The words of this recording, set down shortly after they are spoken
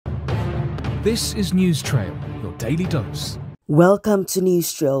This is News Trail, your daily dose. Welcome to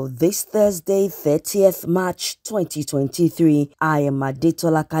News Trail this Thursday, 30th March 2023. I am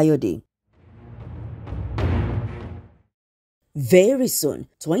Adetola Kayode. Very soon,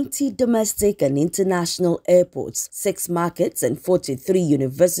 20 domestic and international airports, 6 markets and 43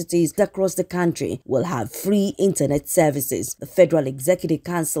 universities across the country will have free internet services. The Federal Executive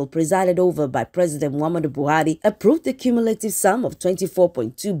Council, presided over by President Muhammadu Buhari, approved the cumulative sum of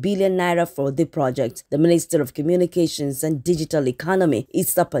 24.2 billion naira for the project. The Minister of Communications and Digital Economy,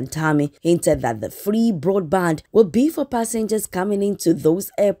 Issa Pantami, hinted that the free broadband will be for passengers coming into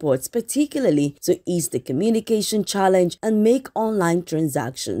those airports, particularly to ease the communication challenge and make online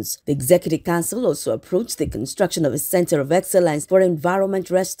transactions. The Executive Council also approved the construction of a Center of Excellence for Environment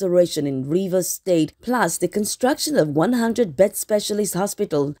Restoration in Rivers State, plus the construction of 100-bed specialist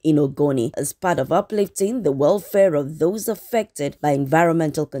hospital in Ogoni as part of uplifting the welfare of those affected by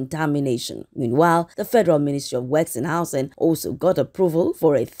environmental contamination. Meanwhile, the Federal Ministry of Works and Housing also got approval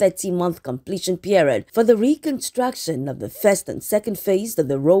for a 30-month completion period for the reconstruction of the first and second phase of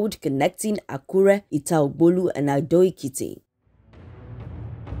the road connecting Akure, Ita-Ogbolu and Ado-Ekiti.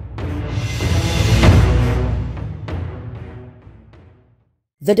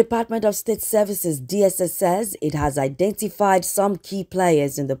 The Department of State Services (DSS) says it has identified some key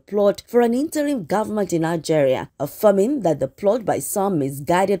players in the plot for an interim government in Nigeria, affirming that the plot by some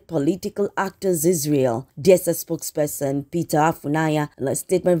misguided political actors is real. DSS spokesperson Peter Afunaya, in a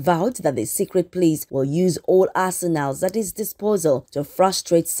statement, vowed that the secret police will use all arsenals at its disposal to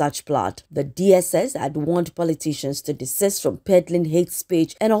frustrate such plot. The DSS had warned politicians to desist from peddling hate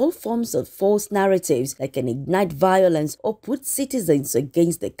speech and all forms of false narratives that can ignite violence or put citizens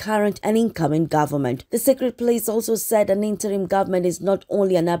against the current and incoming government. The secret police also said an interim government is not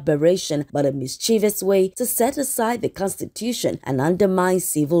only an aberration but a mischievous way to set aside the constitution and undermine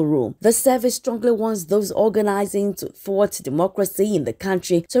civil rule. The service strongly wants those organizing to thwart democracy in the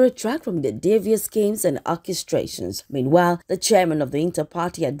country to retract from their devious schemes and orchestrations. Meanwhile, the chairman of the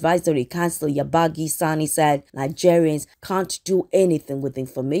Inter-Party Advisory Council, Yabagi Sani, said Nigerians can't do anything with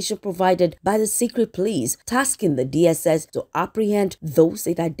information provided by the secret police, tasking the DSS to apprehend those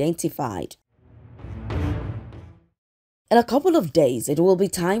it identified. In a couple of days, it will be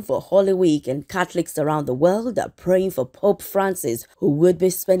time for Holy Week, and Catholics around the world are praying for Pope Francis, who would be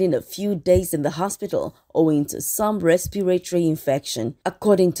spending a few days in the hospital owing to some respiratory infection.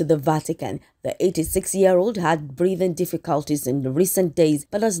 According to the Vatican, the 86-year-old had breathing difficulties in the recent days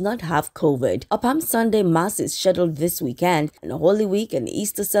but does not have COVID. A Palm Sunday Mass is scheduled this weekend and Holy Week and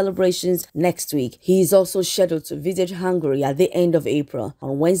Easter celebrations next week. He is also scheduled to visit Hungary at the end of April.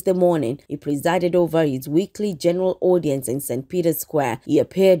 On Wednesday morning, he presided over his weekly general audience in St. Peter's Square. He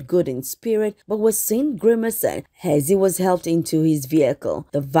appeared good in spirit but was seen grimacing as he was helped into his vehicle.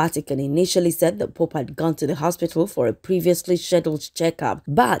 The Vatican initially said the Pope had gone to the hospital for a previously scheduled checkup,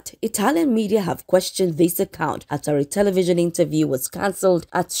 but Italian media have questioned this account after a television interview was cancelled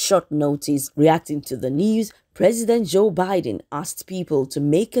at short notice. Reacting to the news, President Joe Biden asked people to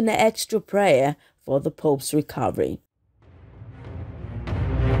make an extra prayer for the Pope's recovery.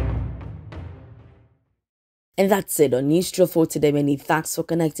 And that's it on News Trail for today. Many thanks for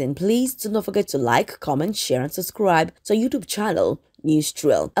connecting. Please do not forget to like, comment, share and subscribe to our YouTube channel, News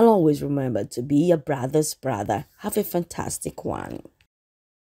Trail. And always remember to be your brother's brother. Have a fantastic one.